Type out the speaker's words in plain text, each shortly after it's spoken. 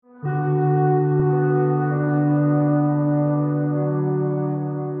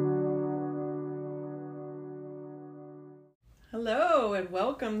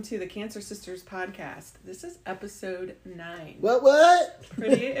welcome to the Cancer Sisters podcast. This is episode 9. What?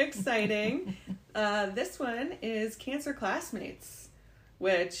 Pretty exciting. This one is Cancer Classmates,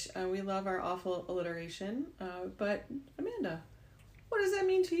 which we love our awful alliteration. But Amanda, what does that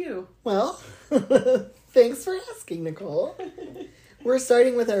mean to you? Well, thanks for asking, Nicole. We're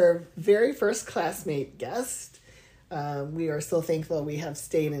starting with our very first classmate guest. We are so thankful we have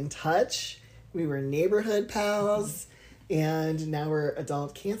stayed in touch. We were neighborhood pals, and now we're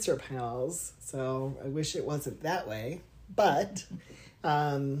adult cancer pals. So I wish it wasn't that way. But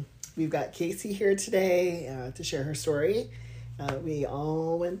we've got Casey here today to share her story. We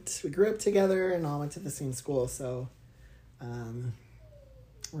grew up together and all went to the same school. So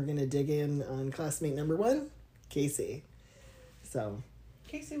we're going to dig in on classmate number 1, Casey. So,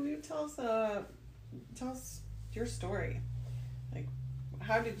 Casey, will you tell us your story? Like,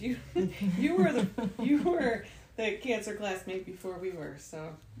 how did you you were the cancer classmate before we were.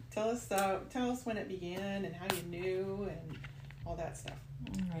 So tell us when it began and how you knew and all that stuff.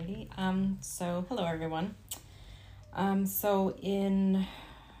 Alrighty. So hello everyone. So in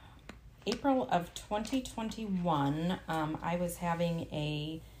April of 2021, I was having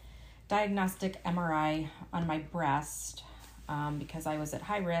a diagnostic MRI on my breast because I was at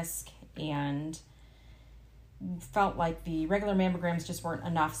high risk and felt like the regular mammograms just weren't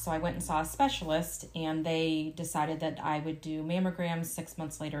enough. So I went and saw a specialist, and they decided that I would do mammograms. 6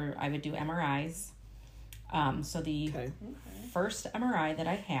 months later, I would do MRIs. So the first MRI that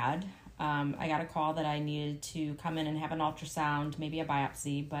I had, I got a call that I needed to come in and have an ultrasound, maybe a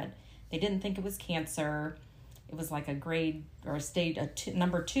biopsy, but they didn't think it was cancer. It was like a grade or a stage,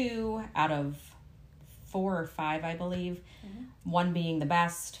 number 2 out of 4 or 5, I believe. Mm-hmm. 1 being the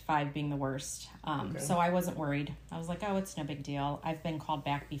best, 5 being the worst. So I wasn't worried. I was like, oh, it's no big deal. I've been called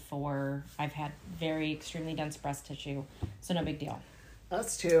back before. I've had very extremely dense breast tissue, so no big deal.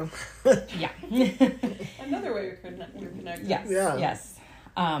 Us too. Yeah. Another way you're connected. Yes. Yeah. Yes.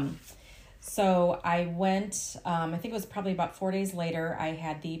 So I went, I think it was probably about 4 days later, I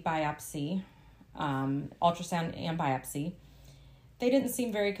had the biopsy, ultrasound and biopsy. They didn't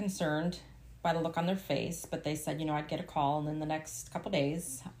seem very concerned by the look on their face, but they said, I'd get a call, and then the next couple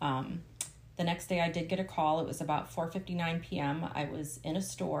days, the next day I did get a call. It was about 4:59 p.m. I was in a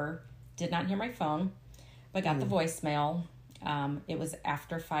store, did not hear my phone, but got the voicemail. It was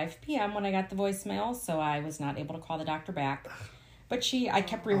after 5 p.m. when I got the voicemail, so I was not able to call the doctor back. But I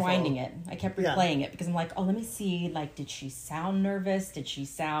kept rewinding it. I kept replaying it because I'm like, oh, let me see, like, did she sound nervous?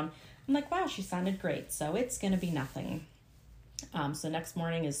 I'm like, wow, she sounded great, so it's going to be nothing. So next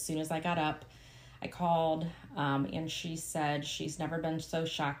morning, as soon as I got up, I called, and she said she's never been so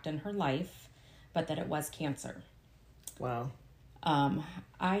shocked in her life, but that it was cancer. Wow.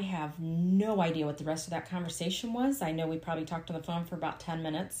 I have no idea what the rest of that conversation was. I know we probably talked on the phone for about 10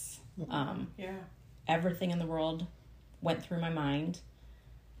 minutes. Everything in the world went through my mind.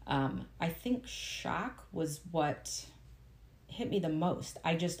 I think shock was what hit me the most.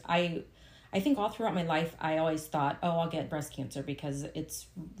 I think all throughout my life, I always thought, oh, I'll get breast cancer because it's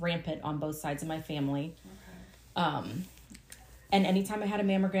rampant on both sides of my family. Okay. And anytime I had a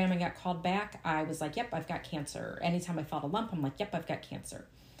mammogram and got called back, I was like, yep, I've got cancer. Anytime I felt a lump, I'm like, yep, I've got cancer.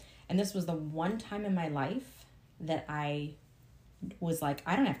 And this was the one time in my life that I was like,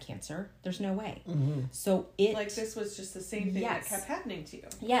 I don't have cancer. There's no way. Mm-hmm. So this was just the same thing that kept happening to you.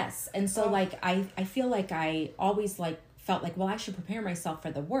 Yes. And so I feel like I always felt like, well, I should prepare myself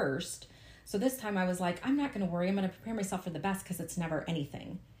for the worst. So this time I was like, I'm not going to worry. I'm going to prepare myself for the best because it's never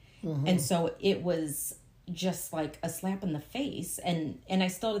anything. Mm-hmm. And so it was just like a slap in the face. And I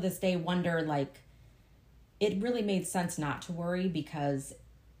still to this day wonder, it really made sense not to worry, because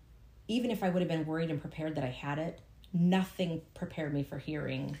even if I would have been worried and prepared that I had it, nothing prepared me for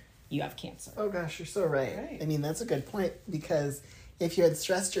hearing you have cancer. Oh gosh, you're so right. I mean, that's a good point, because if you had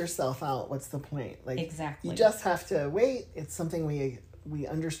stressed yourself out, what's the point? Exactly. You just have to wait. It's something we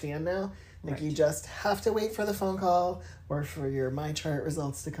understand now. You just have to wait for the phone call or for your MyChart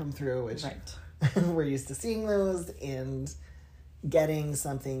results to come through, which we're used to seeing those and getting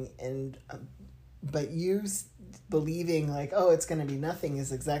something. And but you believing oh, it's going to be nothing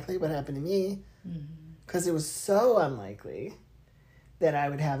is exactly what happened to me, because it was so unlikely that I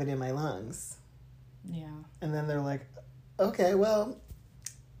would have it in my lungs. Yeah. And then they're like, okay, well,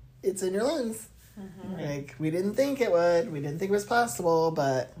 it's in your lungs. Mm-hmm. We didn't think it would. We didn't think it was possible,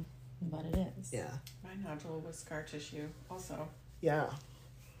 but it is. Yeah. My nodule was scar tissue also. Yeah.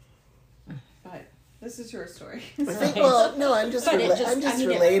 But this is your story. I think, I'm just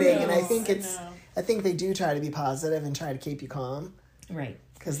relating, and I think they do try to be positive and try to keep you calm. Right.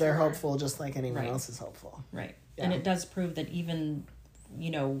 Because they're hopeful just like anyone else is hopeful. Right. Yeah. And it does prove that even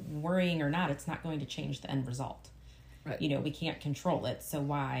worrying or not, it's not going to change the end result. Right. We can't control it. So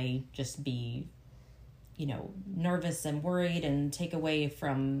why just be, nervous and worried and take away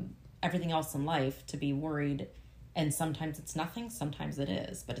from everything else in life to be worried? And sometimes it's nothing, sometimes it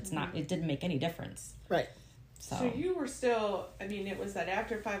is, but it's not, it didn't make any difference. Right. So you were still, it was that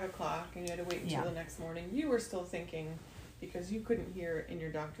after 5 o'clock and you had to wait until the next morning. You were still thinking, because you couldn't hear in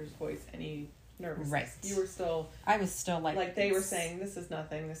your doctor's voice any nervousness. Right. You were still. I was still like they were saying, this is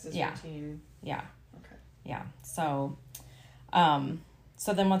nothing, this is routine. Yeah. Okay. Yeah. So,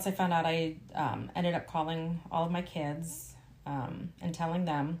 so then once I found out, I ended up calling all of my kids and telling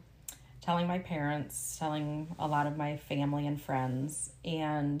my parents, telling a lot of my family and friends,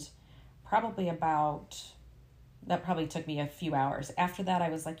 and that probably took me a few hours. After that, I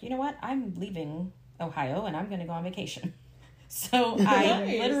was like, you know what? I'm leaving Ohio and I'm going to go on vacation. So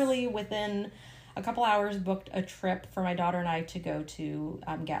I literally within a couple hours booked a trip for my daughter and I to go to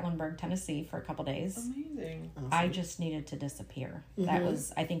Gatlinburg, Tennessee for a couple days. Amazing. Awesome. I just needed to disappear. That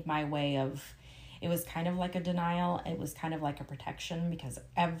was, I think, my way of, it was kind of like a denial. It was kind of like a protection because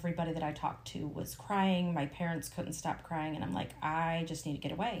everybody that I talked to was crying. My parents couldn't stop crying. And I'm like, I just need to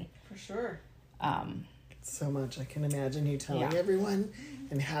get away. For sure. So much. I can imagine you telling everyone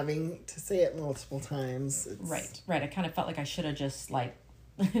and having to say it multiple times. Right. I kind of felt like I should have just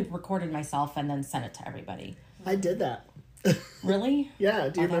recorded myself and then sent it to everybody. I did that. Really? Yeah.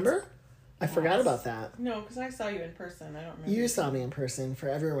 Do you remember? I forgot about that. No, because I saw you in person. I don't remember. You saw me in person. For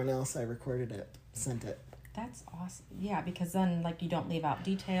everyone else, I recorded it, sent it. That's awesome. Yeah, because then you don't leave out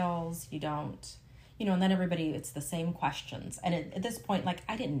details. You don't, and then everybody, it's the same questions. And at this point,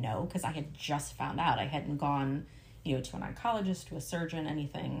 I didn't know because I had just found out. I hadn't gone, to an oncologist, to a surgeon,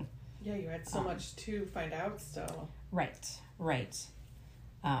 anything. Yeah, you had so much to find out still. Right.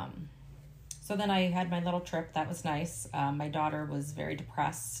 So then I had my little trip. That was nice. My daughter was very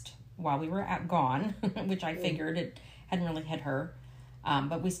depressed while we were gone, which I figured it hadn't really hit her.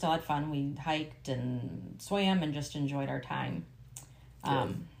 But we still had fun. We hiked and swam and just enjoyed our time.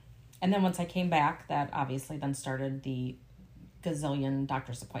 And then once I came back, that obviously then started the gazillion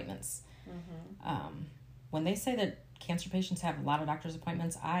doctor's appointments. When they say that cancer patients have a lot of doctor's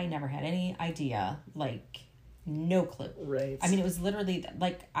appointments, I never had any idea, no clue. Right. It was literally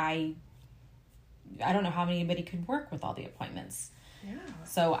I don't know how anybody could work with all the appointments. Yeah.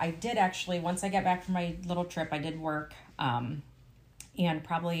 So I did actually, once I got back from my little trip, I did work. And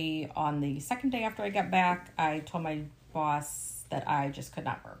probably on the second day after I got back, I told my boss that I just could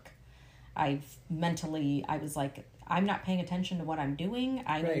not work. I was like, I'm not paying attention to what I'm doing.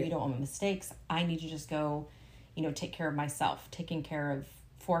 I know you don't want my mistakes. I need to just go, take care of myself. Taking care of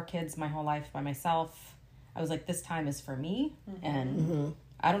 4 kids my whole life by myself. I was like, this time is for me, and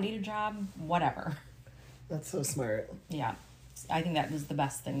I don't need a job, whatever. That's so smart. Yeah. I think that was the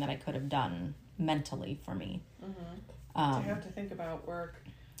best thing that I could have done mentally for me. To have to think about work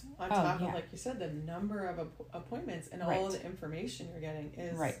on top of, like you said, the number of appointments and all of the information you're getting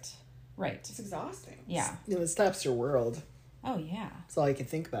is... Right. It's exhausting. Yeah. It stops your world. Oh, yeah. That's all you can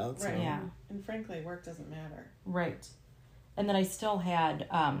think about. So. Right. Yeah. And frankly, work doesn't matter. Right. And then I still had,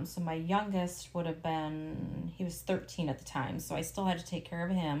 so my youngest would have been, he was 13 at the time, so I still had to take care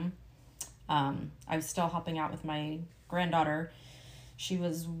of him. I was still helping out with my granddaughter. She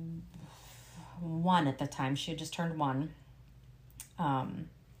was 1 at the time. She had just turned 1.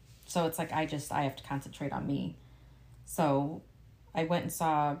 So it's I have to concentrate on me. So I went and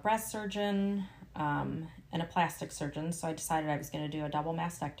saw a breast surgeon and a plastic surgeon. So I decided I was going to do a double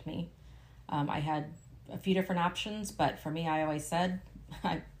mastectomy. I had a few different options, but for me, I always said,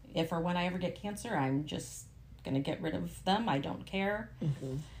 if or when I ever get cancer, I'm just going to get rid of them. I don't care.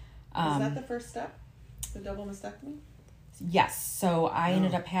 Is that the first step? The double mastectomy? Yes. So I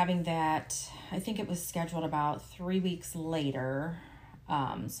ended up having that, I think it was scheduled about 3 weeks later.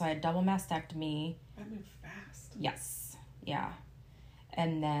 So I had double mastectomy. That moved fast. Yes. Yeah.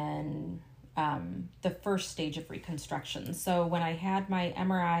 And then the first stage of reconstruction. So when I had my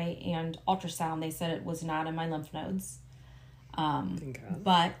MRI and ultrasound, they said it was not in my lymph nodes.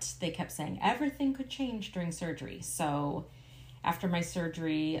 But they kept saying everything could change during surgery. So after my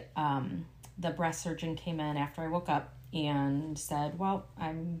surgery, the breast surgeon came in after I woke up and said, well,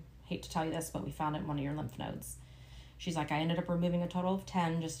 I hate to tell you this, but we found it in one of your lymph nodes. She's like, I ended up removing a total of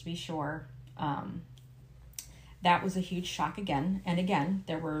 10 just to be sure. That was a huge shock again. And again,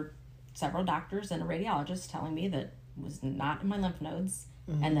 there were several doctors and a radiologist telling me that it was not in my lymph nodes,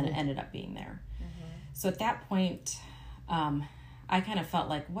 and then it ended up being there. So at that point, I kind of felt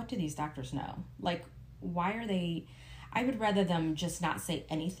like, what do these doctors know? Why are they... I would rather them just not say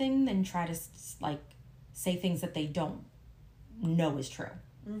anything than try to say things that they don't know is true.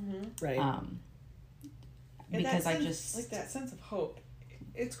 Mm-hmm. Right. Because I just like that sense of hope.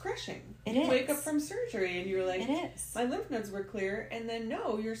 It's crushing. It you is. wake up from surgery and you're like, it is. my lymph nodes were clear, and then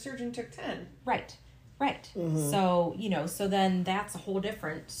no, your surgeon took 10. Right. So, so then that's a whole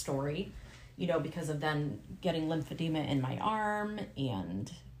different story, because of then getting lymphedema in my arm,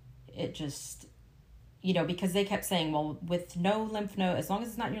 and it just, because they kept saying, well, with no lymph node, as long as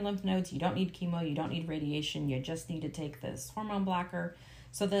it's not in your lymph nodes, you don't need chemo, you don't need radiation, you just need to take this hormone blocker.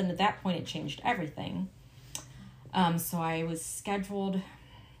 So then at that point it changed everything. So I was scheduled,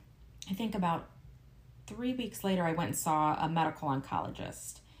 I think about 3 weeks later, I went and saw a medical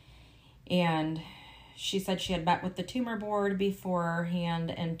oncologist, and she said she had met with the tumor board beforehand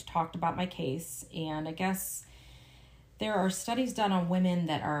and talked about my case. And I guess there are studies done on women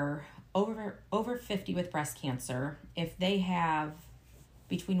that are over 50 with breast cancer. If they have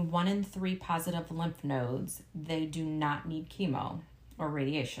between 1 and 3 positive lymph nodes, they do not need chemo or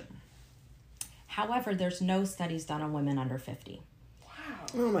radiation. However, there's no studies done on women under 50. Wow.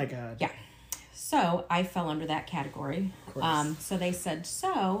 Oh my God. Yeah. So I fell under that category. Of course. So they said,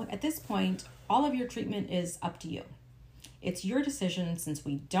 so at this point, all of your treatment is up to you. It's your decision, since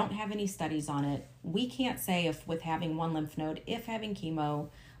we don't have any studies on it. We can't say if with having 1 lymph node, if having chemo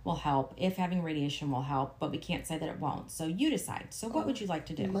will help, if having radiation will help, but we can't say that it won't. So you decide. So what would you like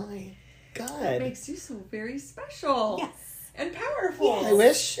to do? My God. It makes you so very special. Yes. And powerful. I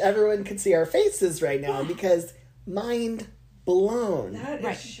wish everyone could see our faces right now because mind blown. That is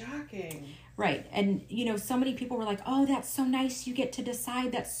Right. shocking. Right. And, so many people were like, oh, that's so nice. You get to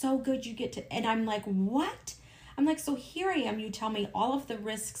decide. That's so good. You get to, and I'm like, what? I'm like, so here I am. You tell me all of the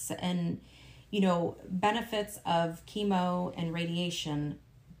risks and, benefits of chemo and radiation,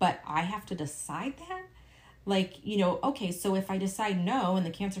 but I have to decide that? Like, okay, so if I decide no and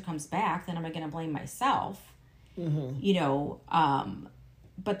the cancer comes back, then am I going to blame myself?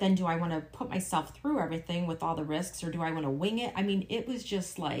 But then do I want to put myself through everything with all the risks, or do I want to wing it? I mean, it was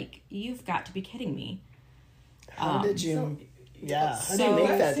just like, you've got to be kidding me. How did you... how do you so- make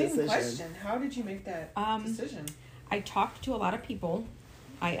that Same decision? question. How did you make that decision? I talked to a lot of people.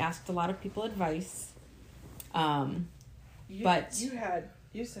 I asked a lot of people advice. But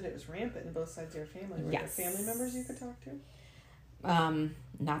You said it was rampant in both sides of your family. Were Yes. there family members you could talk to?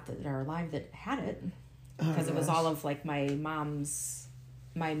 not that they're alive that had it, Oh, because it was gosh. all of like my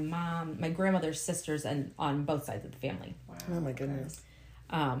grandmother's sisters, and on both sides of the family. Wow. Oh my okay. goodness.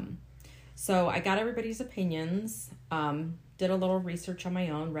 So I got everybody's opinions, did a little research on my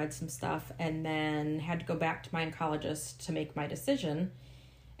own, read some stuff, and then had to go back to my oncologist to make my decision.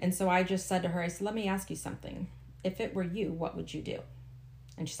 And so I just said to her, I said, let me ask you something. If it were you, what would you do?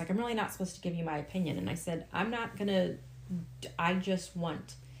 And she's like, I'm really not supposed to give you my opinion. And I said, I just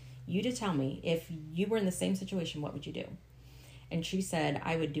want you to tell me, if you were in the same situation, what would you do? And she said,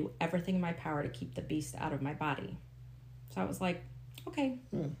 I would do everything in my power to keep the beast out of my body. So I was like, okay,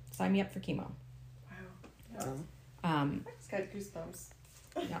 sign me up for chemo. Wow. Wow. I just got goosebumps.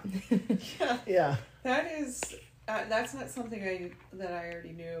 Yeah. Yeah. That is, that's not something that I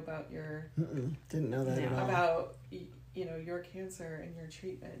already knew about your, Didn't know that at all. about, your cancer and your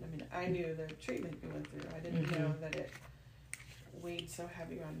treatment. I mean, I knew the treatment you went through. I didn't know that it weighed so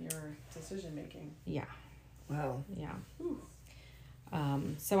heavy on your decision making. Yeah. Wow. Yeah. Whew.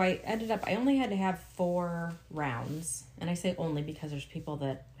 So I only had to have 4 rounds. And I say only because there's people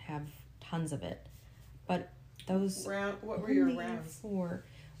that have tons of it. But those... What were your only rounds? 4.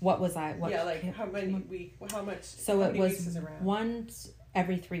 What was I? What Yeah, like how much? So how it many was weeks is a round? once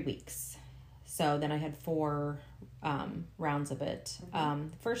every 3 weeks. So then I had 4 rounds of it. The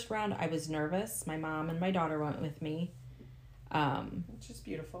first round I was nervous. My mom and my daughter went with me. Which is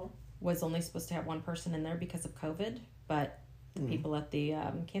beautiful. Was only supposed to have one person in there because of COVID, but the people at the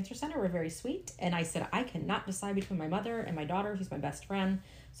cancer center were very sweet. And I said, I cannot decide between my mother and my daughter, who's my best friend.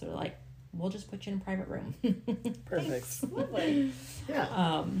 So they're like, we'll just put you in a private room. Perfect. Lovely.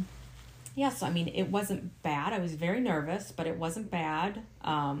 Yeah. Yeah, so I mean, it wasn't bad. I was very nervous, but it wasn't bad.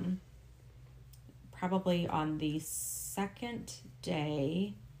 Probably on the second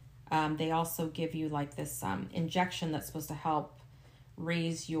day, they also give you like this injection that's supposed to help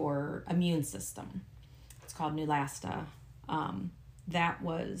raise your immune system. It's called Neulasta. That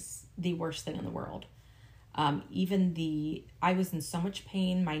was the worst thing in the world. I was in so much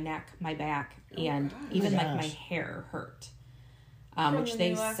pain, my neck, my back, and even like my hair hurt. Which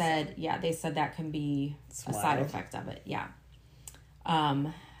they said, they said that can be a side effect of it. Yeah.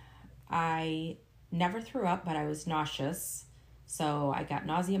 I never threw up, but I was nauseous. So I got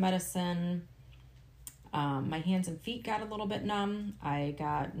nausea medicine. My hands and feet got a little bit numb. I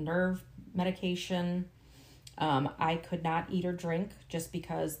got nerve medication. I could not eat or drink just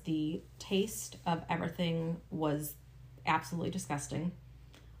because the taste of everything was absolutely disgusting.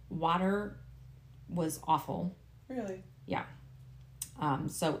 Water was awful. Really? Yeah.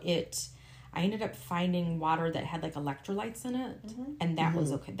 I ended up finding water that had like electrolytes in it, and that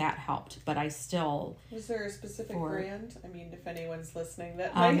was okay. That helped, but I still... Was there a specific brand? I mean, if anyone's listening,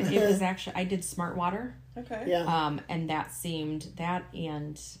 that it was actually, I did Smart Water. Okay. Yeah. And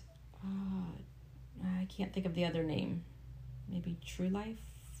and I can't think of the other name. Maybe True Life?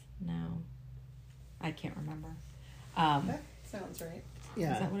 No. I can't remember. That sounds right.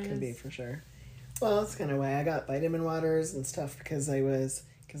 Yeah, is that what it could is? be for sure. Well, that's kind of why I got vitamin waters and stuff because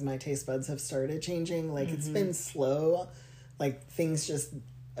my taste buds have started changing. Like, it's been slow. Like, things just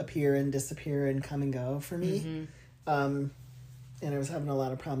appear and disappear and come and go for me. And I was having a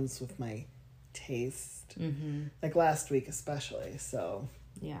lot of problems with my taste. Like, last week especially, so...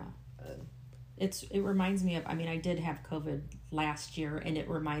 Yeah. It reminds me of, I mean, I did have COVID last year, and it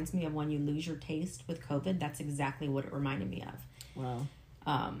reminds me of when you lose your taste with COVID. That's exactly what it reminded me of. Wow.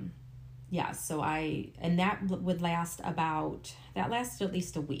 Yeah, so that would lasted at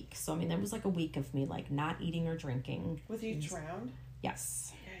least a week. So, I mean, there was like a week of me like not eating or drinking. With each round?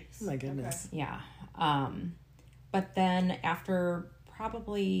 Yes. Yikes. Oh my goodness. Okay. Yeah. But then after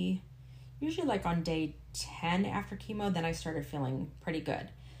probably, usually like on day 10 after chemo, then I started feeling pretty good.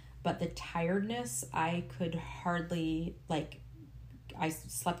 But the tiredness, I could hardly, I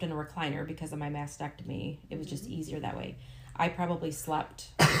slept in a recliner because of my mastectomy. It was just easier that way. I probably slept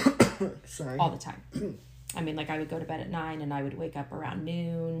all the time. I mean, I would go to bed at 9 and I would wake up around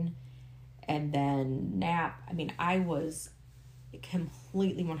noon and then nap. I mean, I was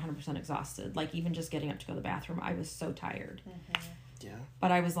completely 100% exhausted. Even just getting up to go to the bathroom, I was so tired. Yeah.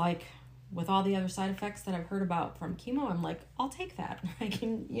 But I was with all the other side effects that I've heard about from chemo, I'm I'll take that. I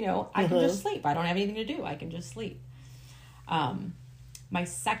can, I can just sleep. I don't have anything to do. I can just sleep. My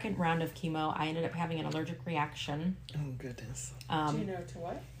second round of chemo, I ended up having an allergic reaction. Oh, goodness. Do you know to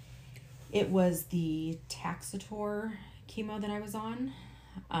what? It was the Taxotere chemo that I was on.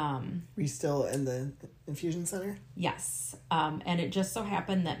 Were you still in the infusion center? Yes. And it just so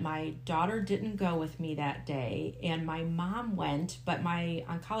happened that my daughter didn't go with me that day, and my mom went, but my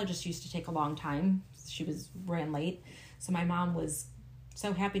oncologist used to take a long time. She ran late. So my mom was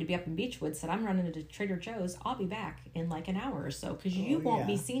so happy to be up in Beechwood, said, I'm running to Trader Joe's. I'll be back in an hour or so because you won't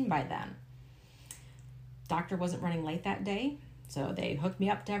be seen by then. Doctor wasn't running late that day, so they hooked me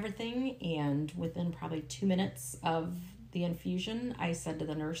up to everything, and within probably 2 minutes of the infusion, I said to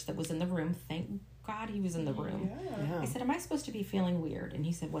the nurse that was in the room, thank God he was in the room. Yeah. I said, am I supposed to be feeling weird? And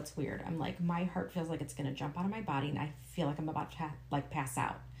he said, what's weird? I'm my heart feels like it's going to jump out of my body, and I feel like I'm about to pass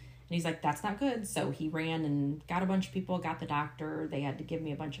out. And he's like, that's not good. So he ran and got a bunch of people, got the doctor. They had to give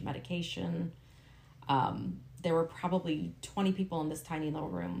me a bunch of medication. There were probably 20 people in this tiny little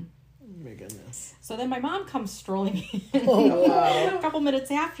room. Oh, my goodness. So then my mom comes strolling in wow. a couple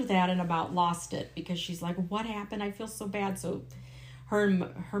minutes after that and about lost it because she's like, what happened? I feel so bad. So her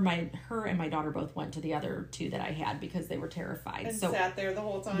and my daughter both went to the other two that I had because they were terrified. And sat there the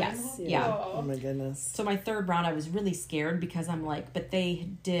whole time? Yes. Yeah. Oh my goodness. So my third round, I was really scared because I'm but they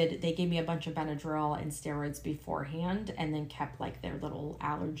gave me a bunch of Benadryl and steroids beforehand and then kept their little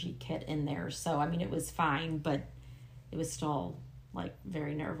allergy kit in there. So, I mean, it was fine, but it was still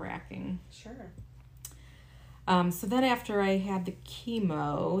very nerve-wracking. Sure. So then after I had the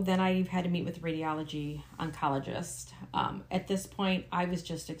chemo, then I had to meet with a radiology oncologist. At this point, I was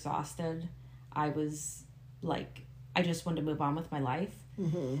just exhausted. I was I just wanted to move on with my life.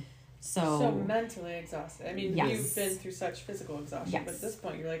 Mm-hmm. So mentally exhausted. I mean, yes. You've been through such physical exhaustion, yes. but at this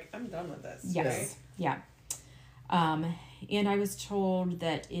point, you're I'm done with this. Yes. Right? Yeah. And I was told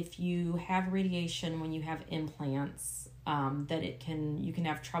that if you have radiation when you have implants, that you can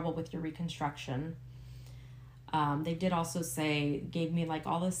have trouble with your reconstruction. They did also gave me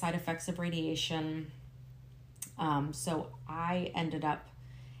all the side effects of radiation. So I ended up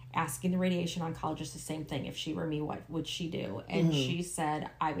asking the radiation oncologist the same thing. If she were me, what would she do? And she said,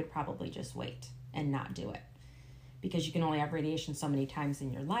 I would probably just wait and not do it because you can only have radiation so many times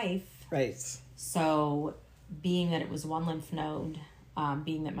in your life. Right. So being that it was one lymph node,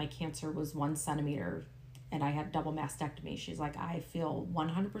 being that my cancer was 1 centimeter and I had double mastectomy, she's like, I feel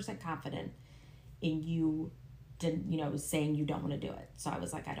 100% confident in you saying you don't want to do it. So I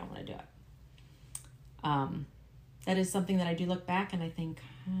was like, I don't want to do it. That is something that I do look back and I think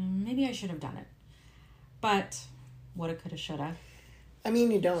maybe I should have done it. But woulda, coulda, shoulda. I mean,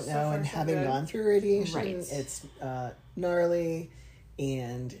 you don't know, and having gone through radiation, right. It's gnarly,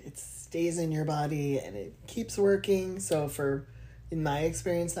 and it stays in your body, and it keeps working. So for in my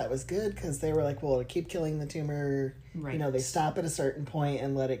experience, that was good because they were like, well, to keep killing the tumor, Right. you know, they stop at a certain point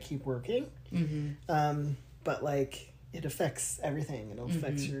and let it keep working. Mm-hmm. But like, it affects everything. It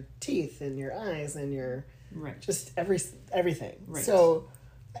affects your teeth and your eyes and your just everything. Right. So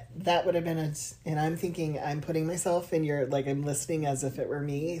that would have been and I'm thinking, I'm putting myself in your, like, I'm listening as if it were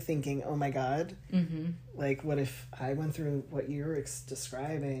me, thinking, oh my God, like, what if I went through what you're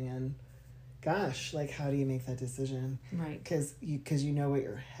describing, and gosh, like, how do you make that decision? Right. Because you know what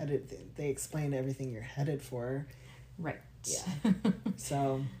you're headed, they explain everything you're headed for. Right. Yeah.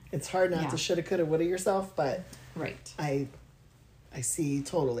 So it's hard not to shoulda, coulda, woulda yourself, but right. I see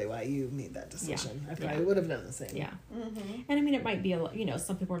totally why you made that decision. I probably would have done the same. Yeah. And I mean, it might be,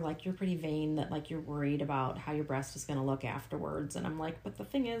 some people are like, you're pretty vain, that like you're worried about how your breast is going to look afterwards. And I'm like, but the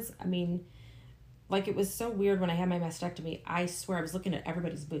thing is, I mean, like, it was so weird when I had my mastectomy. I swear I was looking at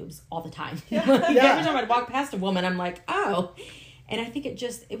everybody's boobs all the time. Every time I'd walk past a woman, I'm like, oh. And I think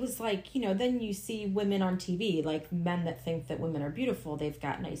it was like, then you see women on TV, like men that think that women are beautiful. They've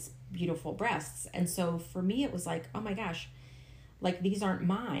got nice, beautiful breasts. And so for me, it was like, oh my gosh, like, these aren't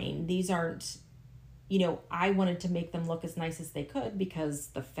mine. These aren't, I wanted to make them look as nice as they could, because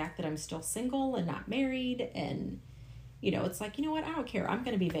the fact that I'm still single and not married, and, it's like, you know what? I don't care. I'm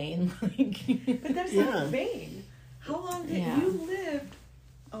going to be vain. But that's not vain. How long did you lived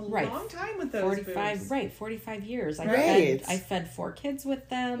a long time with those 45 boobs? Right, 45 years. I fed 4 kids with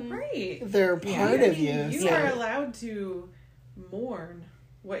them. Right. They're part of you. You are allowed to mourn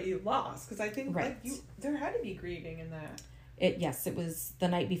what you lost, because I think there had to be grieving in that. It was the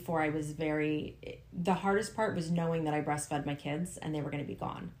night before. I was the hardest part was knowing that I breastfed my kids and they were going to be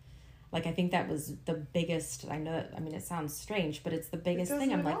gone. Like, I think that was the biggest, it sounds strange, but it's the biggest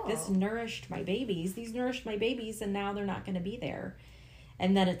thing. I'm like, this nourished my babies. These nourished my babies, and now they're not going to be there.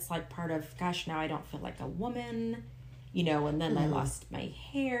 And then it's like part of, gosh, now I don't feel like a woman, and then I lost my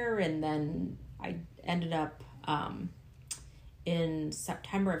hair, and then I ended up, in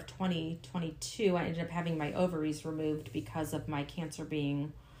September of 2022, I ended up having my ovaries removed because of my cancer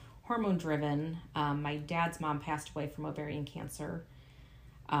being hormone driven. My dad's mom passed away from ovarian cancer.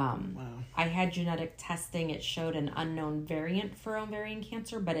 I had genetic testing. It showed an unknown variant for ovarian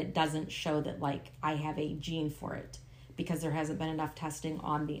cancer, but it doesn't show that, like, I have a gene for it, because there hasn't been enough testing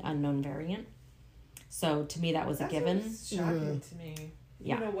on the unknown variant. So to me, that was a given. That's shocking to me.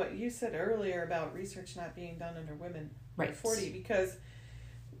 Yeah. You know what you said earlier about research not being done under women right. 40, because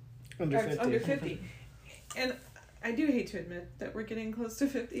under 50. And I do hate to admit that we're getting close to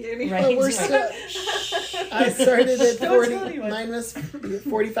 50. I mean, right. We're still, I started at 40. Mine was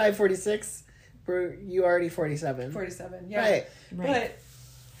 45, 46. You already 47. 47, yeah. Right.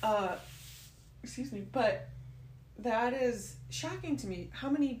 But, excuse me, but that is shocking to me. How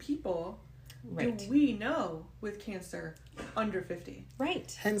many people do we know with cancer under 50?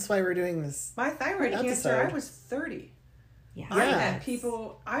 Right. Hence why we're doing this. My thyroid cancer, I was 30. Yeah.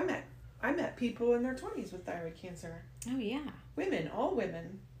 I met people in their 20s with thyroid cancer. Oh, yeah. Women, all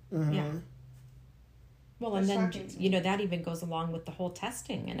women. Mm-hmm. Yeah. Well, That's and then, that even goes along with the whole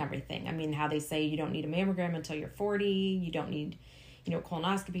testing and everything. I mean, how they say you don't need a mammogram until you're 40. You don't need,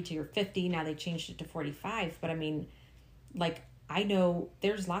 colonoscopy till you're 50. Now they changed it to 45. But I mean, like, I know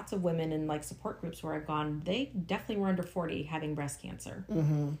there's lots of women in, like, support groups where I've gone, they definitely were under 40 having breast cancer.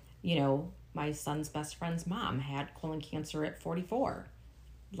 Mm-hmm. My son's best friend's mom had colon cancer at 44.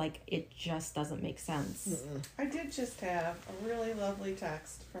 Like, it just doesn't make sense. Mm-mm. I did just have a really lovely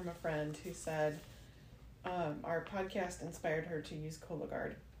text from a friend who said our podcast inspired her to use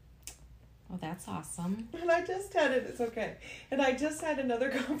Cologuard. Oh, that's awesome. And I just had it. It's okay. And I just had another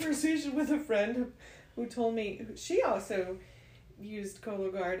conversation with a friend who told me she also used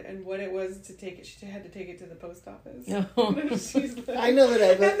Cologuard, and what it was to take it. She had to take it to the post office. She's like, I know that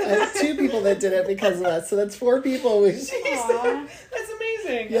I have 2 people that did it because of that. So that's 4 people. She said, that's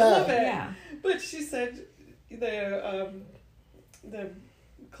amazing. Yeah. I love it. Yeah. But she said the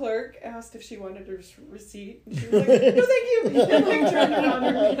clerk asked if she wanted her receipt. And she was like, no, thank you. And like turned around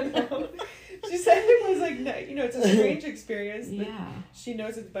and ran out. She said it was like, it's a strange experience. Yeah. She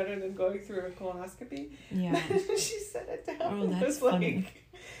knows it's better than going through a colonoscopy. Yeah. She set it down. Oh, and that's was funny.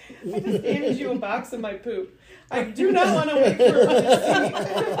 like, I just handed you a box of my poop. I do not want to wait for a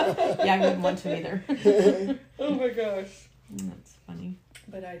receipt. Yeah, I wouldn't want to either. Oh my gosh. That's funny.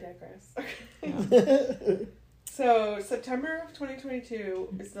 But I digress. Yeah. So September of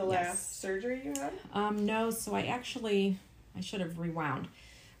 2022 is the last surgery you had? No, so I should have rewound.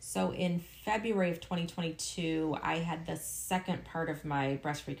 So in February of 2022, I had the second part of my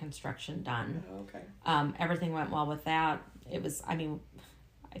breast reconstruction done. Oh, okay. Everything went well with that. It was, the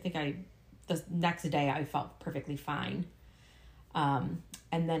next day I felt perfectly fine. And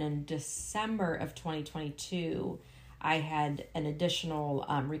then in December of 2022, I had an additional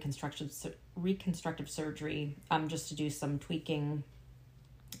reconstructive surgery just to do some tweaking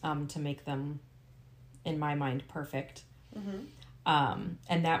to make them, in my mind, perfect.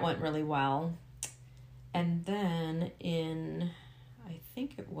 And that went really well. And then in, I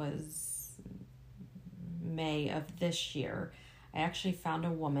think it was May of this year, I actually found a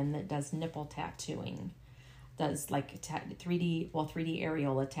woman that does nipple tattooing. Does like 3D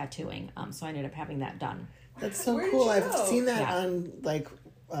areola tattooing. So I ended up having that done. That's so cool. I've seen that on like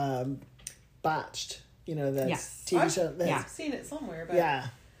Botched, that's TV show. I've seen it somewhere, but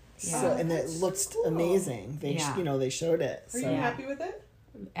So and it looked amazing. They they showed it. Were you happy with it?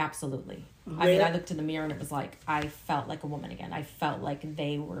 Absolutely. I mean, I looked in the mirror and it was like I felt like a woman again. I felt like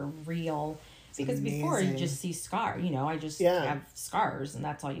they were real. Because before you just see scar, I just have scars and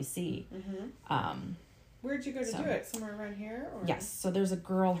that's all you see. Where'd you go to do it? Somewhere around here? Or? Yes. So there's a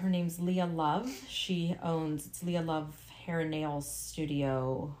girl, her name's Leah Love. It's Leah Love Hair and Nails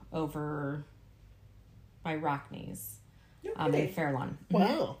Studio over by Rockneys. In Fairlawn.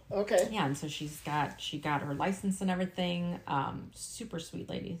 Wow. Okay. Yeah, and so she got her license and everything. Super sweet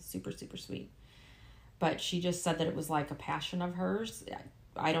lady. Super, super sweet. But she just said that it was like a passion of hers.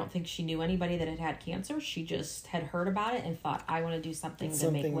 I don't think she knew anybody that had cancer. She just had heard about it and thought, I want to do something to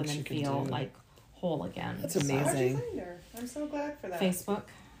make women feel like whole again. That's amazing. How'd you find her? I'm so glad for that. Facebook.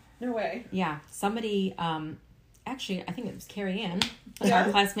 No way. Yeah. Somebody, actually, I think it was Carrie Ann,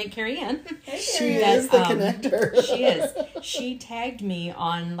 our classmate Carrie Ann. Hey, she is the connector. She is. She tagged me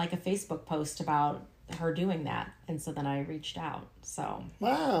on like a Facebook post about her doing that. And so then I reached out. So.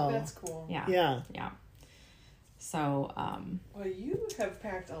 Wow. That's cool. Yeah. Yeah. Yeah. So, well, you have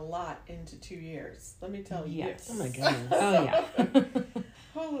packed a lot into 2 years. Let me tell you. Yes. Oh my goodness. Oh yeah.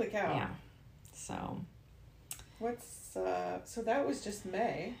 Holy cow. Yeah. So. So that was just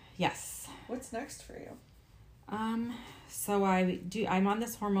May. Yes. What's next for you? So I'm on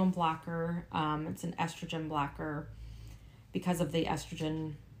this hormone blocker. It's an estrogen blocker because of the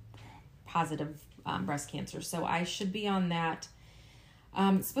estrogen positive, breast cancer. So I should be on that.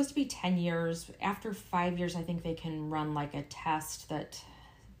 It's supposed to be 10 years. After 5 years, I think they can run like a test that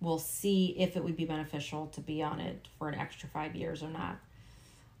will see if it would be beneficial to be on it for an extra 5 years or not.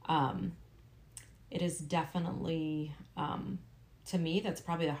 It is definitely, to me, that's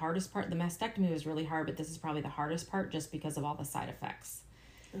probably the hardest part. The mastectomy was really hard, but this is probably the hardest part just because of all the side effects.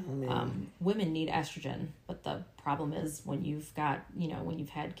 Women need estrogen, but the problem is when you've got, when you've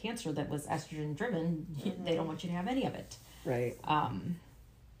had cancer that was estrogen driven, they don't want you to have any of it. Right.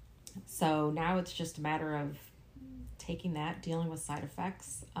 So now it's just a matter of taking that, dealing with side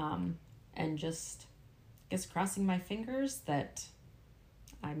effects, and just crossing my fingers that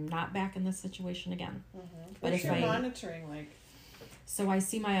I'm not back in this situation again. But what's your monitoring like? So I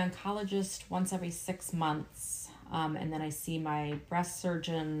see my oncologist once every 6 months, and then I see my breast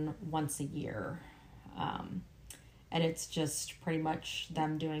surgeon once a year. And it's just pretty much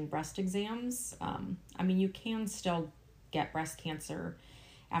them doing breast exams. I mean, you can still get breast cancer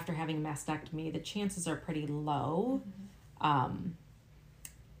after having a mastectomy. The chances are pretty low.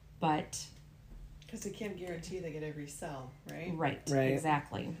 But because they can't guarantee they get every cell, right? Right.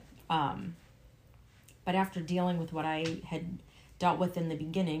 Exactly. But after dealing with what I had dealt with in the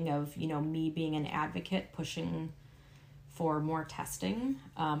beginning of, me being an advocate, pushing for more testing,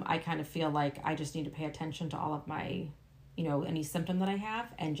 I kind of feel like I just need to pay attention to all of my, any symptom that I have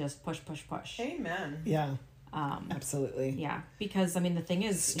and just push. Amen. Yeah. Absolutely. Yeah. Because, the thing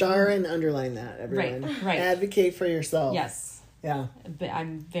is... Star and underline that, everyone. Right. Advocate for yourself. Yes. Yeah. But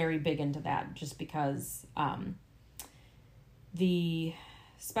I'm very big into that just because the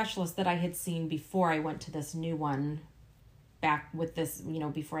specialist that I had seen before I went to this new one back with this,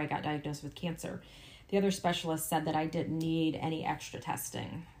 before I got diagnosed with cancer, the other specialist said that I didn't need any extra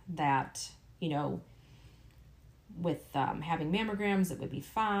testing, that, with having mammograms, it would be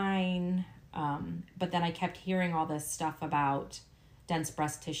fine. But then I kept hearing all this stuff about dense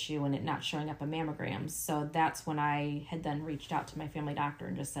breast tissue and it not showing up in mammograms. So that's when I had then reached out to my family doctor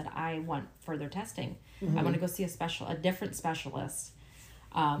and just said, I want further testing. I want to go see a different specialist.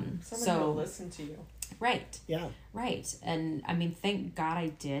 Someone who will listen to you. Right. Yeah. Right. And thank God I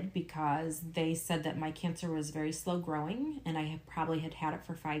did, because they said that my cancer was very slow growing and I had probably had it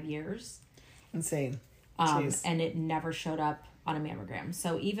for 5 years. Insane. And it never showed up on a mammogram.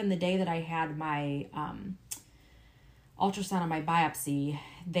 So even the day that I had my ultrasound on my biopsy,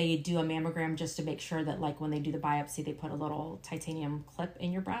 they do a mammogram just to make sure that, like, when they do the biopsy, they put a little titanium clip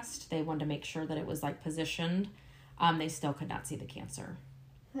in your breast. They wanted to make sure that it was, like, positioned. They still could not see the cancer.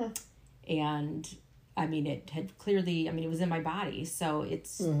 And I mean, it had clearly, I mean, it was in my body. So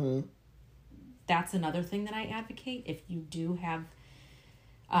it's, that's another thing that I advocate. If you do have,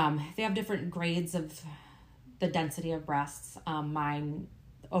 they have different grades of the density of breasts. Mine,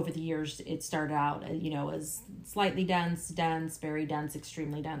 over the years, it started out, as slightly dense, very dense,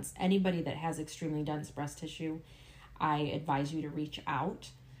 extremely dense. Anybody that has extremely dense breast tissue, I advise you to reach out,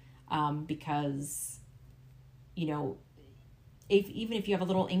 because, even if you have a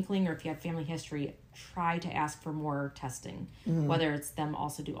little inkling or if you have family history, try to ask for more testing, whether it's them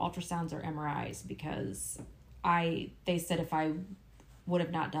also do ultrasounds or MRIs, because they said if I would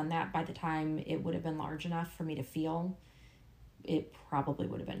have not done that by the time it would have been large enough for me to feel, it probably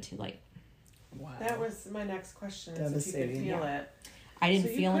would have been too late. Wow. That was my next question. Is if you could feel it. I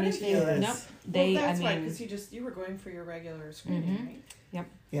didn't feel anything. Nope. That's why, because you were going for your regular screening, right? Yep.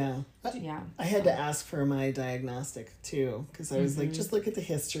 Yeah. I had to ask for my diagnostic too, because I was like, just look at the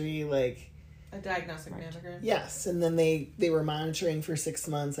history, like a diagnostic mammogram. Yes, and then they were monitoring for 6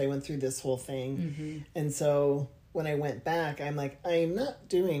 months. I went through this whole thing, and so when I went back, I'm like, I'm not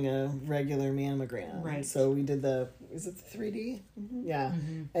doing a regular mammogram. Right. So we did is it the 3D? Yeah,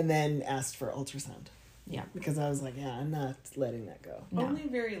 and then asked for ultrasound. Yeah. Because I was like, I'm not letting that go. No. Only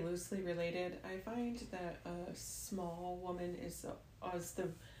very loosely related. I find that a small woman is the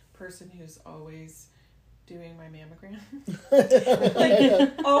person who's always doing my mammogram.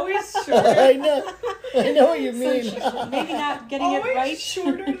 Always shorter. I know what you mean. So maybe not getting always it right.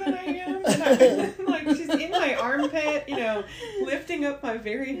 Shorter than I am. And like she's in my armpit, lifting up my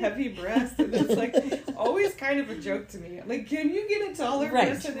very heavy breast, and it's like always kind of a joke to me. I'm like, can you get a taller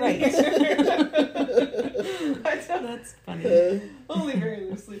person in here? That's funny. Only very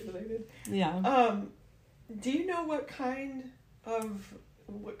loosely related. Yeah. Do you know what kind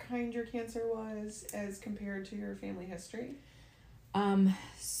your cancer was as compared to your family history?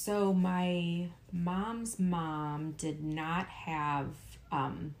 So my mom's mom did not have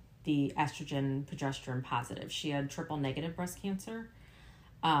the estrogen progesterone positive. She had triple negative breast cancer.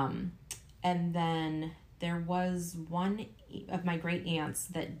 And then there was one of my great aunts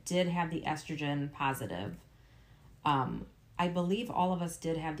that did have the estrogen positive. I believe all of us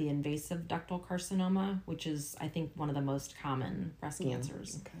did have the invasive ductal carcinoma, which is, I think, one of the most common breast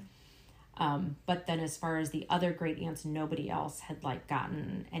cancers. Okay. But then as far as the other great aunts, nobody else had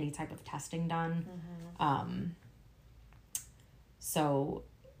gotten any type of testing done. So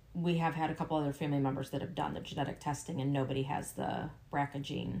we have had a couple other family members that have done the genetic testing, and nobody has the BRCA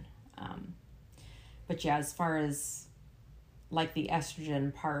gene. But yeah, as far as the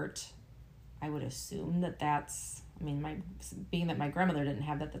estrogen part, I would assume that's, being that my grandmother didn't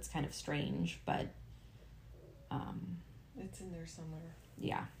have that, that's kind of strange, but it's in there somewhere.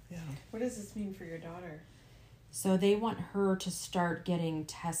 Yeah. What does this mean for your daughter? So they want her to start getting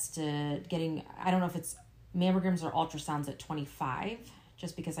tested, I don't know if it's mammograms or ultrasounds at 25,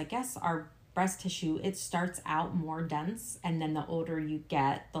 just because I guess our breast tissue, it starts out more dense, and then the older you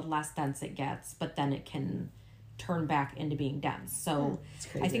get, the less dense it gets, but then it can turn back into being dense. So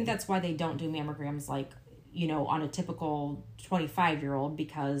I think that's why they don't do mammograms on a typical 25-year-old,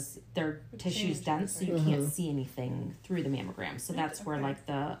 because their tissue's dense, so you can't see anything through the mammogram. So that's where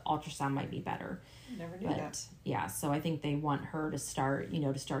the ultrasound might be better. Never knew that. Yeah, so I think they want her to start,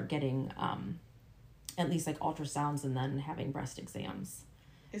 getting at least ultrasounds and then having breast exams.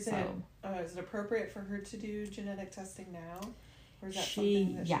 Is it appropriate for her to do genetic testing now? Or is that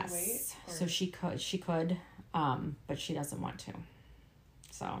something that yes. she wait? Or? So she could, but she doesn't want to.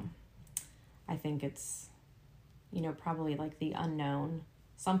 So I think it's, probably the unknown.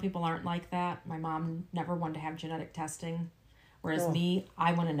 Some people aren't like that. My mom never wanted to have genetic testing. Whereas me,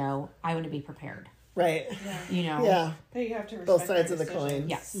 I want to know. I want to be prepared. Right. Yeah. Yeah. But you have to respect both sides of the decisions. coin.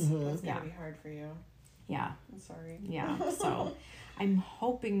 Yes. That's going to be hard for you. Yeah. I'm sorry. Yeah. So I'm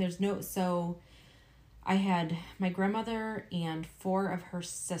hoping there's so I had my grandmother and 4 out of her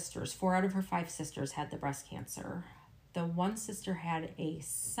 5 sisters had the breast cancer. The one sister had a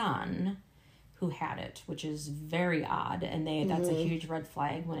son who had it, which is very odd. And that's a huge red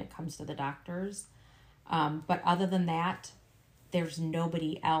flag when it comes to the doctors. But other than that, there's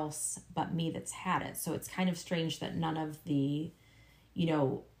nobody else but me that's had it. So it's kind of strange that none of the, we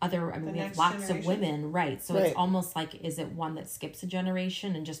have lots of women, right? So it's almost is it one that skips a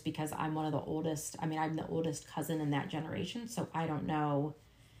generation? And just because I'm one of the oldest, I'm the oldest cousin in that generation. So I don't know,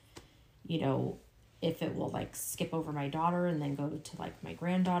 if it will skip over my daughter and then go to my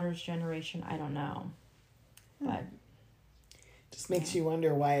granddaughter's generation. I don't know. But just makes you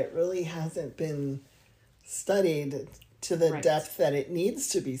wonder why it really hasn't been studied to the depth that it needs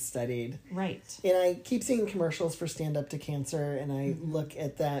to be studied. Right. And I keep seeing commercials for Stand Up to Cancer, and I look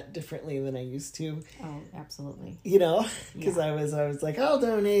at that differently than I used to. Oh, absolutely. You know, because I was like, I'll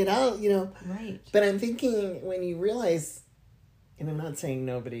donate, Right. But I'm thinking when you realize, and I'm not saying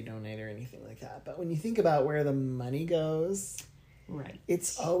nobody donate or anything like that, but when you think about where the money goes, right,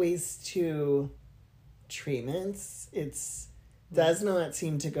 it's always to treatments. Does not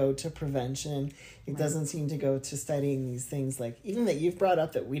seem to go to prevention. It doesn't seem to go to studying these things, like even that you've brought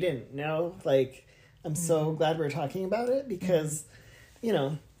up that we didn't know. Like, I'm so glad we're talking about it because,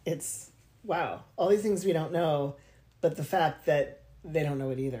 it's, wow, all these things we don't know, but the fact that they don't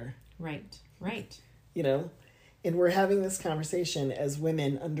know it either. Right. And we're having this conversation as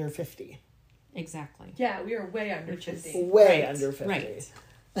women under 50. Exactly. Yeah, we are way under 50. Way under 50. Right.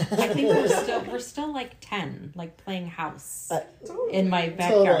 I think we're still like 10, like playing house in my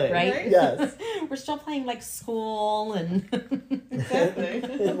backyard, totally. right? Yes. We're still playing like school and Exactly.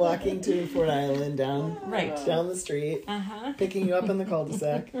 And walking to Fort Island down the street, picking you up in the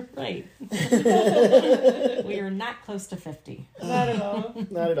cul-de-sac. Right. We are not close to 50. Not at all.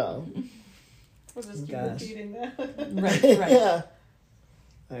 Not at all. We'll just keep repeating that. Right. Yeah.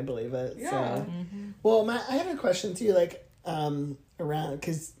 I believe it. Yeah. So, well, I have a question too, like around,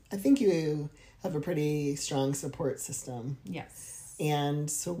 because I think you have a pretty strong support system. Yes. And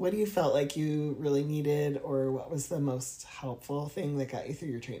so what do you felt like you really needed, or what was the most helpful thing that got you through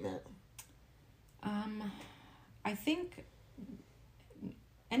your treatment? I think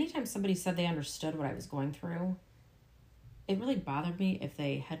anytime somebody said they understood what I was going through, it really bothered me if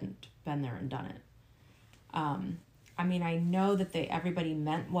they hadn't been there and done it. I mean, I know that everybody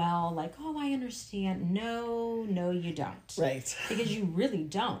meant well, like, oh, I understand. No, you don't. Right. Because you really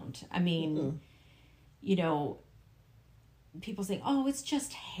don't. I mean, people say, oh, it's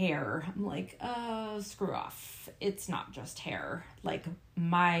just hair. I'm like, oh, screw off. It's not just hair. Like,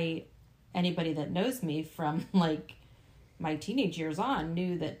 anybody that knows me from, like, my teenage years on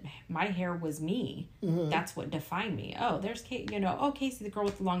knew that my hair was me. Mm-hmm. That's what defined me. Oh, there's Kate, Casey, the girl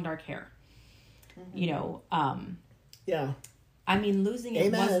with the long dark hair. Mm-hmm. Yeah. I mean, losing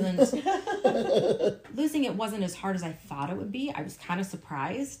it wasn't as hard as I thought it would be. I was kind of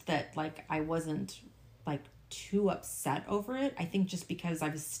surprised that, like, I wasn't, like, too upset over it. I think just because I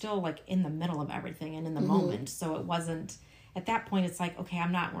was still, like, in the middle of everything and in the moment. So it wasn't, at that point, it's like, okay,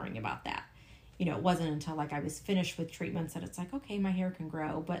 I'm not worrying about that. It wasn't until, like, I was finished with treatments that it's like, okay, my hair can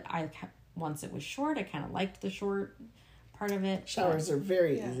grow. But once it was short, I kind of liked the short part of it. Showers are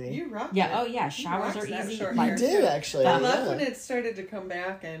very easy. You rocked it. Oh yeah, showers are easy. You did, actually. I love when it started to come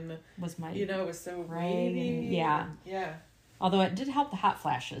back and was my it was so wavy. Yeah. Although it did help the hot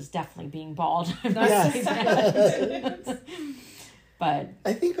flashes, definitely being bald. Yes. But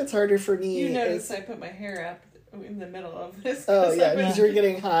I think what's harder for me noticed I put my hair up in the middle of this. Oh, yeah, because you were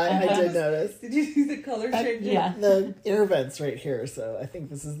getting hot. I did notice. Did you see the color change? Yeah. The air vent's right here, so I think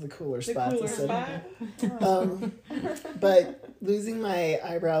this is the cooler spot. But losing my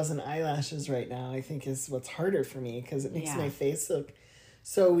eyebrows and eyelashes right now, I think, is what's harder for me, because it makes my face look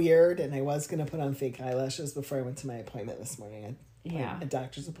so weird, and I was going to put on fake eyelashes before I went to my appointment this morning. A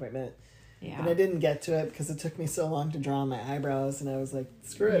doctor's appointment. Yeah. And I didn't get to it because it took me so long to draw on my eyebrows, and I was like,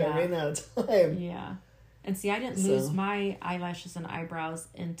 screw it, I ran out of time. Yeah. And see, I didn't lose my eyelashes and eyebrows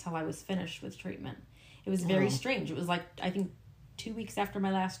until I was finished with treatment. It was very strange. It was like, I think 2 weeks after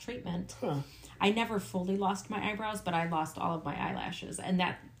my last treatment. Huh. I never fully lost my eyebrows, but I lost all of my eyelashes. And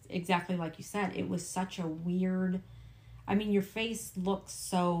that, exactly like you said, it was such a weird, I mean, your face looks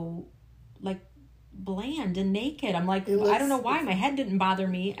so, like, bland and naked. I'm like, I don't know why my head didn't bother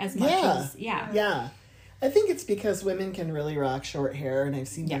me as much as, Yeah. I think it's because women can really rock short hair, and I've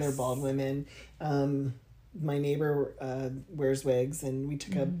seen other bald women. My neighbor wears wigs, and we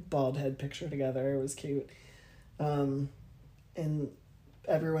took a bald head picture together. It was cute. And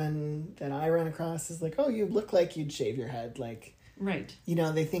everyone that I run across is like, oh, you look like you'd shave your head. Like, right.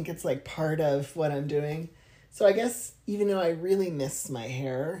 They think it's like part of what I'm doing. So I guess even though I really miss my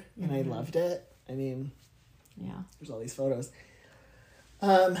hair and I loved it, I mean, there's all these photos.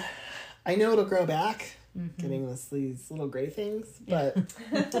 I know it'll grow back. Getting these little gray things, but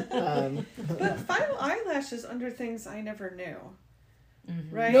but final eyelashes under things I never knew.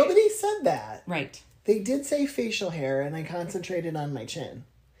 Right? Nobody said that. Right. They did say facial hair, and I concentrated on my chin.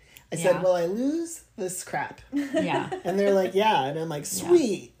 I said, "Will I lose this crap?" Yeah. And they're like, "Yeah," and I'm like,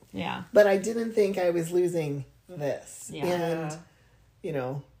 "Sweet." Yeah. But I didn't think I was losing this. Yeah. And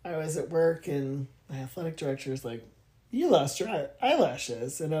I was at work, and my athletic director was like, "You lost your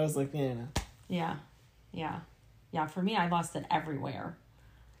eyelashes," and I was like, "No." Yeah. Yeah. Yeah. For me, I lost it everywhere.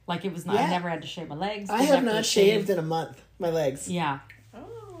 Like it was not. I never had to shave my legs. I have not shaved in a month. My legs. Yeah.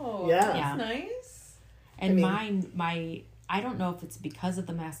 Oh, yeah. That's nice. And my I don't know if it's because of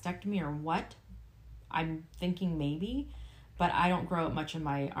the mastectomy or what. I'm thinking maybe, but I don't grow it much in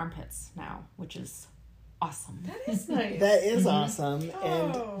my armpits now, which is awesome. That is nice. That is awesome.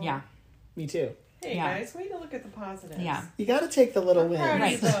 Oh. And yeah. Me too. Hey guys, way to look at the positives. Yeah. You got to take the little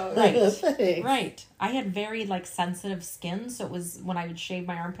wins. Right. Right. I had very sensitive skin, so it was when I would shave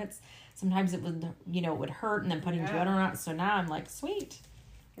my armpits, sometimes it would, it would hurt, and then putting deodorant on. So now I'm like, sweet.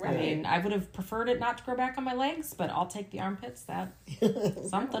 Right. I mean, I would have preferred it not to grow back on my legs, but I'll take the armpits. That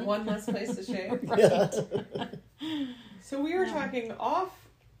something. One less place to shave. Right. So we were talking off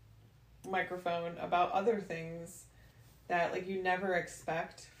microphone about other things that you never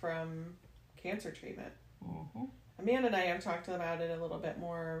expect from cancer treatment. Mm-hmm. Amanda and I have talked about it a little bit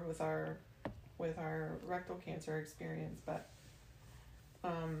more with our rectal cancer experience, but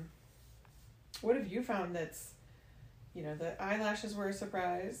what have you found that's the eyelashes were a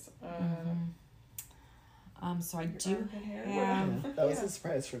surprise. So I do have... that was a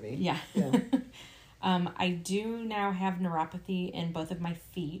surprise for me. Yeah. I do now have neuropathy in both of my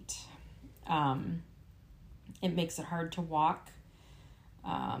feet. It makes it hard to walk.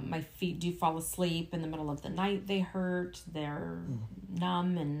 My feet do fall asleep in the middle of the night. They hurt. They're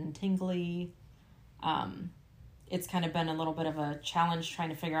numb and tingly. It's kind of been a little bit of a challenge trying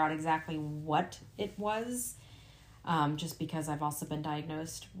to figure out exactly what it was. Just because I've also been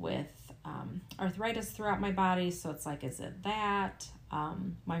diagnosed with arthritis throughout my body. So it's is it that?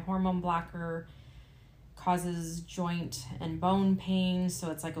 My hormone blocker causes joint and bone pain.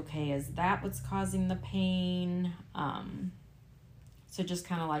 So it's okay, is that what's causing the pain? So just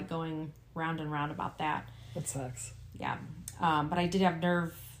kind of going round and round about that. That sucks. Yeah. But I did have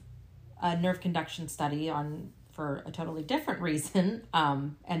a nerve conduction study for a totally different reason.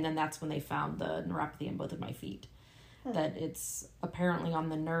 And then that's when they found the neuropathy in both of my feet. That it's apparently on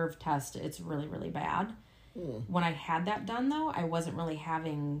the nerve test, it's really, really bad. When I had that done, though, I wasn't really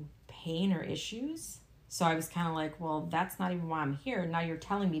having pain or issues. So I was kind of well, that's not even why I'm here. Now you're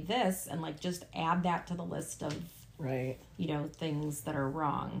telling me this, and just add that to the list of, right, things that are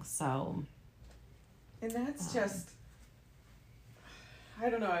wrong. So. And that's just, I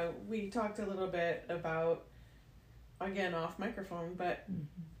don't know. We talked a little bit about, again, off microphone, but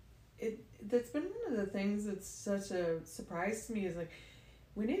that's been one of the things that's such a surprise to me is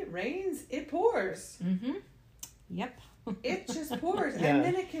when it rains, it pours. Mm-hmm. Yep. It just pours, and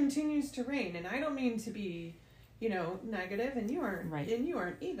then it continues to rain. And I don't mean to be, negative, and you aren't, and you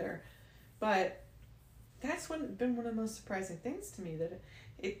aren't either. But that's been one of the most surprising things to me, that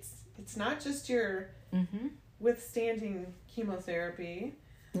it's not just your withstanding chemotherapy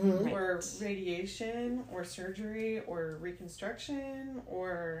or radiation or surgery or reconstruction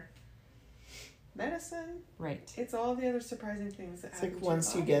or medicine. Right. It's all the other surprising things that happen. It's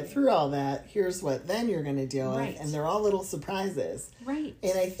once you get through all that, here's what then you're going to deal with, and they're all little surprises. Right.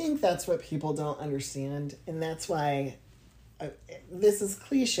 And I think that's what people don't understand, and that's why this is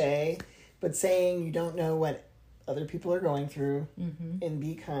cliche, but saying you don't know what other people are going through, and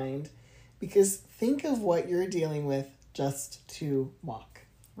be kind, because think of what you're dealing with just to walk.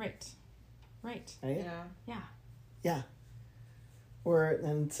 Right. Right? Yeah.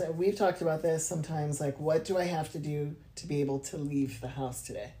 And so we've talked about this sometimes, what do I have to do to be able to leave the house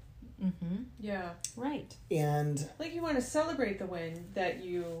today? Yeah. Right. And you want to celebrate the win that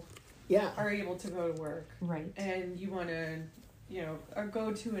you are able to go to work. Right. And you want to, or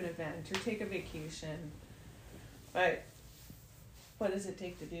go to an event or take a vacation. But what does it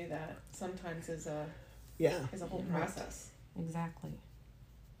take to do that? Sometimes is a whole process. Right. Exactly.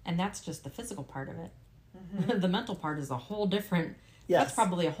 And that's just the physical part of it. The mental part is a whole different. Yes. That's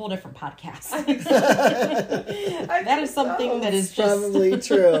probably a whole different podcast. That is something that is just probably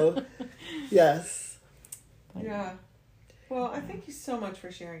true. Yes. Yeah. Well, I thank you so much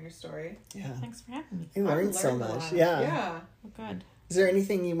for sharing your story. Yeah. Thanks for having me. I learned so much. Yeah. Yeah. Well, good. Is there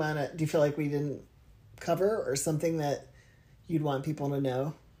anything do you feel like we didn't cover, or something that you'd want people to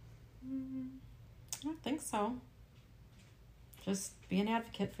know? I don't think so. Just be an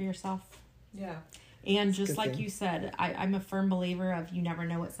advocate for yourself. Yeah. And just like you said, I'm a firm believer of you never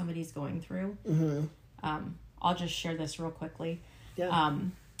know what somebody's going through. I'll just share this real quickly. Yeah.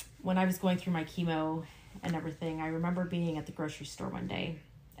 When I was going through my chemo and everything, I remember being at the grocery store one day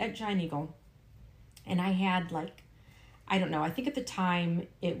at Giant Eagle. And I had I don't know, I think at the time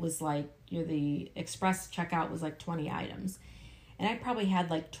it was the express checkout was 20 items. And I probably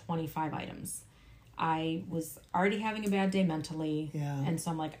had 25 items. I was already having a bad day mentally. Yeah. And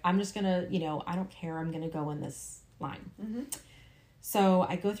so I'm I'm just going to, I don't care. I'm going to go in this line. So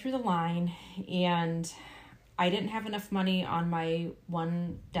I go through the line, and I didn't have enough money on my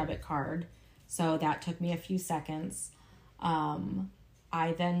one debit card, so that took me a few seconds.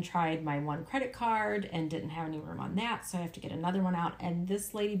 I then tried my one credit card and didn't have any room on that, so I have to get another one out. And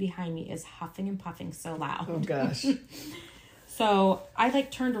this lady behind me is huffing and puffing so loud. Oh, gosh. So I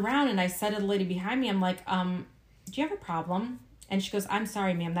turned around and I said to the lady behind me, I'm like, do you have a problem? And she goes, I'm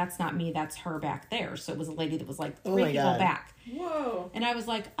sorry, ma'am, that's not me, that's her back there. So it was a lady that was three people back. Whoa. And I was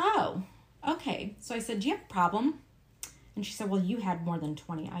like, oh, okay. So I said, do you have a problem? And she said, well, you had more than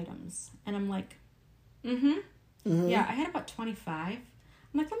 20 items. And I'm like, yeah, I had about 25.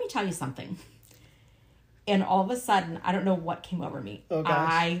 I'm like, let me tell you something. And all of a sudden, I don't know what came over me. Oh, gosh.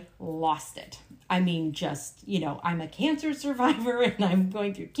 I lost it. I mean, just, I'm a cancer survivor and I'm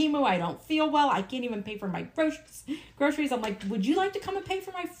going through chemo. I don't feel well. I can't even pay for my groceries. I'm like, would you like to come and pay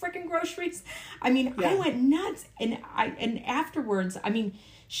for my freaking groceries? I mean, I went nuts. And afterwards, I mean,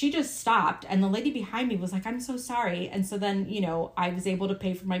 she just stopped. And the lady behind me was like, I'm so sorry. And so then, I was able to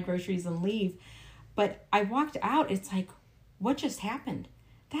pay for my groceries and leave. But I walked out. It's like, what just happened?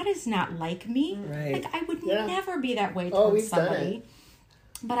 That is not like me. Right. I would never be that way towards somebody.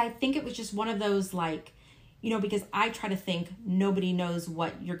 But I think it was just one of those, because I try to think nobody knows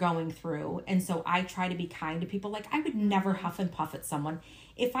what you're going through. And so I try to be kind to people. I would never huff and puff at someone.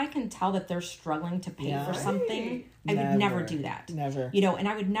 If I can tell that they're struggling to pay for something, I would never do that. Never. And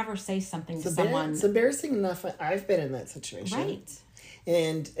I would never say something to someone. It's embarrassing enough. I've been in that situation. Right.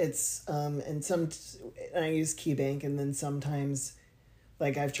 And it's, and I use KeyBank, and then sometimes,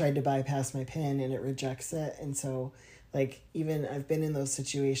 I've tried to bypass my PIN and it rejects it. And so, even I've been in those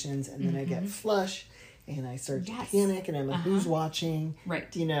situations, and then I get flush and I start to panic, and I'm like, who's watching?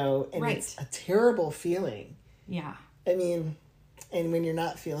 Right. And it's a terrible feeling. Yeah. I mean, and when you're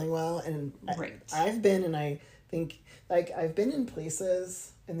not feeling well, and I've been, and I think, I've been in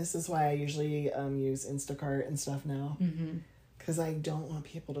places, and this is why I usually use Instacart and stuff now. Because I don't want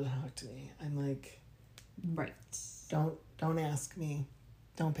people to talk to me. I'm like, don't ask me.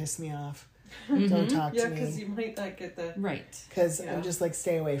 Don't piss me off. Don't talk to me. Yeah, because you might not get the... Right. Because I'm just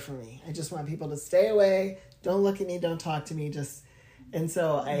stay away from me. I just want people to stay away. Don't look at me. Don't talk to me. And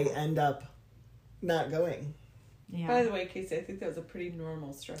so I end up not going. Yeah. By the way, Casey, I think that was a pretty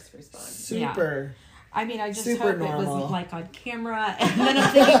normal stress response. Super. Yeah. I mean, I just Super hope normal. It wasn't on camera. And then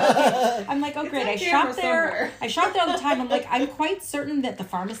I'm thinking, I'm like, oh great, I shop there. I shop there all the time. I'm like, I'm quite certain that the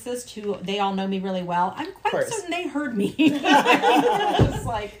pharmacist, who they all know me really well, I'm quite certain they heard me. It's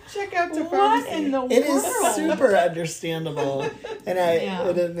like, check out the what pharmacy. in the world? It is super understandable, and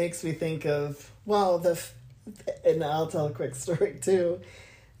it makes me think of and I'll tell a quick story too.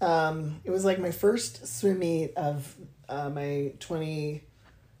 It was my first swim meet of my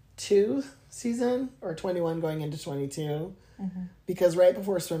 22 season, or 21 going into 22, because right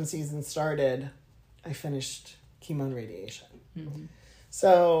before swim season started, I finished chemo and radiation.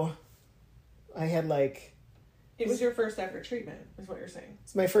 So I had it was your first after treatment, is what you're saying.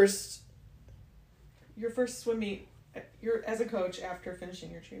 It's my first... Your first swim meet, as a coach after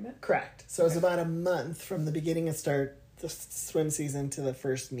finishing your treatment? Correct. So it was about a month from the beginning of the swim season to the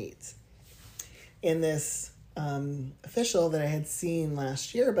first meet. And this official that I had seen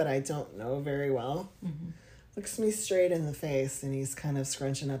last year, but I don't know very well, looks me straight in the face, and he's kind of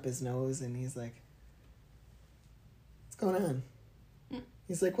scrunching up his nose, and he's like, what's going on?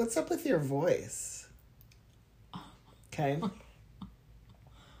 He's like, what's up with your voice? Okay.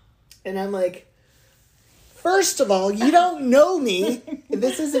 And I'm like, first of all, you don't know me.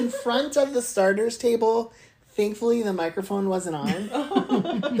 This is in front of the starters table. Thankfully, the microphone wasn't on.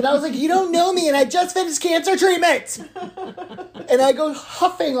 But I was like, you don't know me, and I just finished cancer treatment. And I go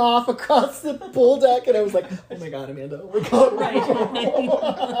huffing off across the pool deck, and I was like, oh my God, Amanda. Oh my God. Right.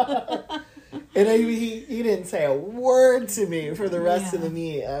 And he didn't say a word to me for the rest of the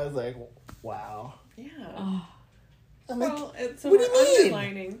meet. I was like, wow. Yeah. Oh. I'm like, so what do you mean?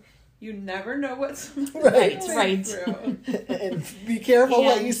 Underlining, you never know what someone's right. through. And be careful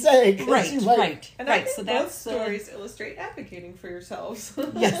what you say. Right. And I think both stories illustrate advocating for yourselves.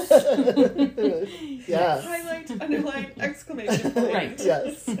 Yes. Yes. Highlight, underline, exclamation point. Right.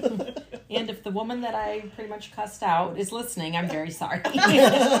 Yes. And if the woman that I pretty much cussed out is listening, I'm very sorry.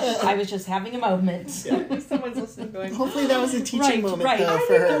 I was just having a moment. Yeah. Someone's listening going, hopefully that was a teaching moment though, I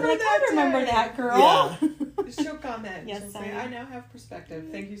for her. I remember that girl. Yeah. She'll comment. Yes, She'll say, I now have perspective.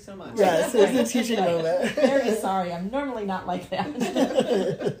 Thank you so much. Yes, it was a teaching moment. Very sorry. I'm normally not like that.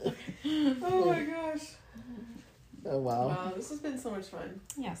 Oh my gosh. Oh wow. Wow, this has been so much fun.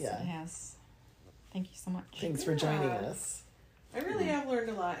 Yes, it has. Thank you so much. Thanks for joining us. I really have learned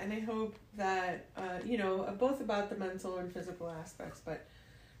a lot, and I hope that, both about the mental and physical aspects, but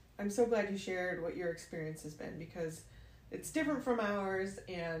I'm so glad you shared what your experience has been, because it's different from ours,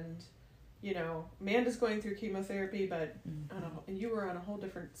 and, Amanda's going through chemotherapy, but and you were on a whole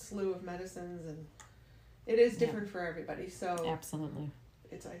different slew of medicines, and it is different for everybody, so absolutely.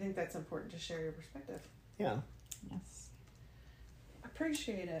 I think that's important to share your perspective. Yeah. Yes.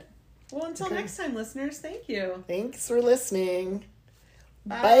 Appreciate it. Well, until next time, listeners, thank you. Thanks for listening.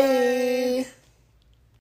 Bye.